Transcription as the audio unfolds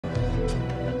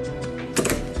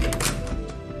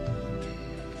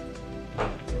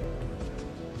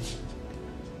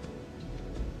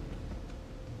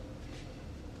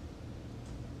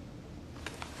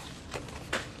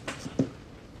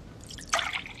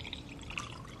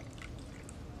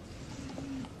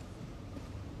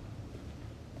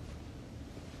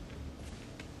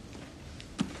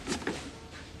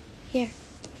Here.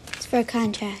 It's for a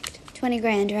contract. 20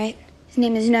 grand, right? His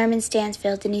name is Norman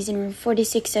Stansfield, and he's in room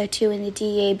 4602 in the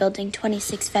DEA building,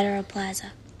 26 Federal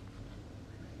Plaza.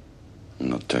 I'm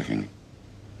not taking it.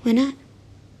 Why not?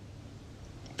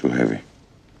 Too heavy.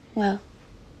 Well,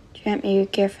 do you rent me your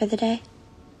gear for the day?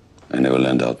 I never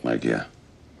lend out my gear.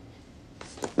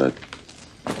 But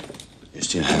you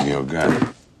still have your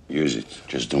gun. Use it.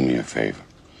 Just do me a favor.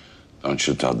 Don't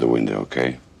shoot out the window,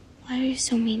 okay? Why are you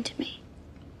so mean to me?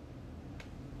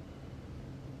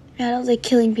 You're not only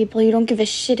killing people you don't give a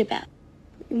shit about.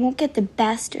 You won't get the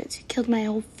bastards who killed my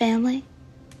whole family.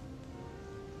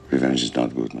 Revenge is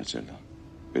not good, Mathilda.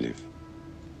 Believe.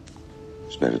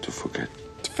 It's better to forget.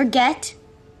 To forget?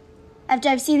 After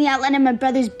I've seen the outline of my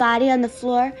brother's body on the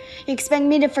floor, you expect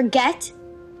me to forget?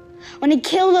 I want to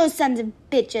kill those sons of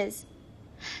bitches.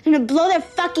 I'm gonna blow their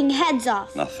fucking heads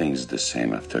off. Nothing's the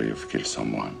same after you've killed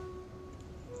someone.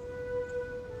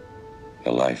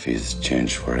 Your life is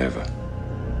changed forever.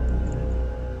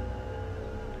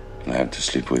 And I have to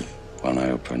sleep with one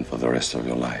eye open for the rest of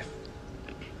your life.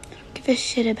 I don't give a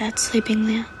shit about sleeping,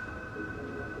 Léon.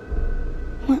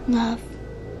 I want love.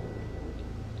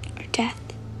 Or death.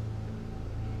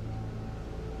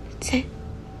 That's it.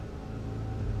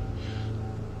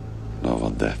 Love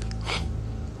or death.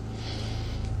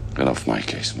 Get off my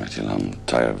case, Mathilda. I'm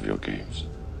tired of your games.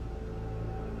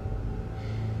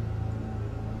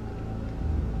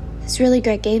 It's a really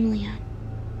great game, Léon.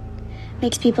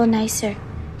 Makes people nicer.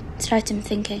 Starts them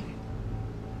thinking.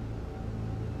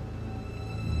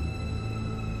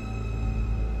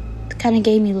 The kind of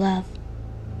game you love.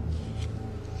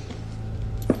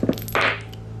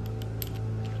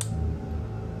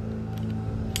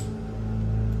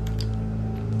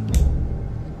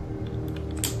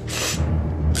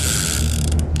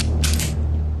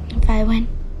 If I win,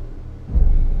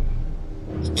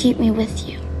 you keep me with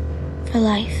you for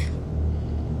life.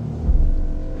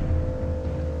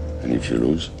 And if you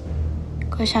lose?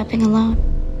 Go shopping alone,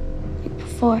 like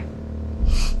before.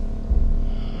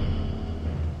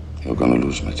 You're gonna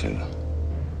lose, Mathilda.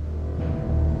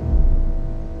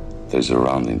 There's a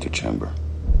round into chamber.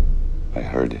 I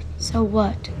heard it. So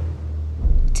what?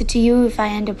 It's up to you if I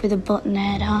end up with a bullet in the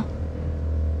head, huh?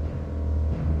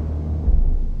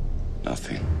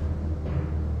 Nothing.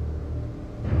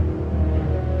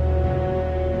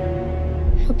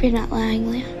 I hope you're not lying,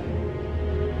 Léon.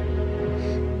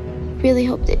 I really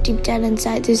hope that deep down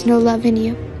inside there's no love in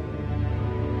you.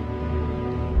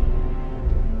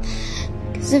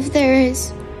 Because if there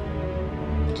is,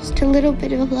 just a little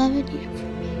bit of love in you for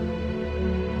me.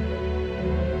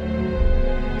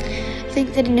 I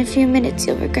think that in a few minutes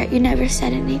you'll regret you never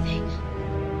said anything.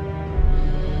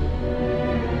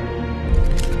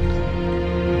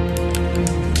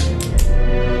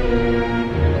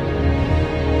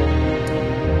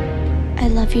 I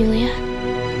love you, Léon.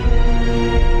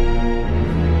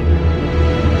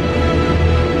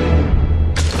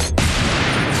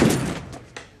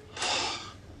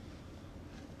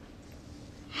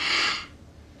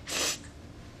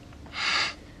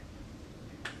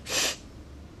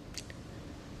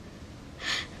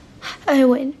 I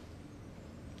win.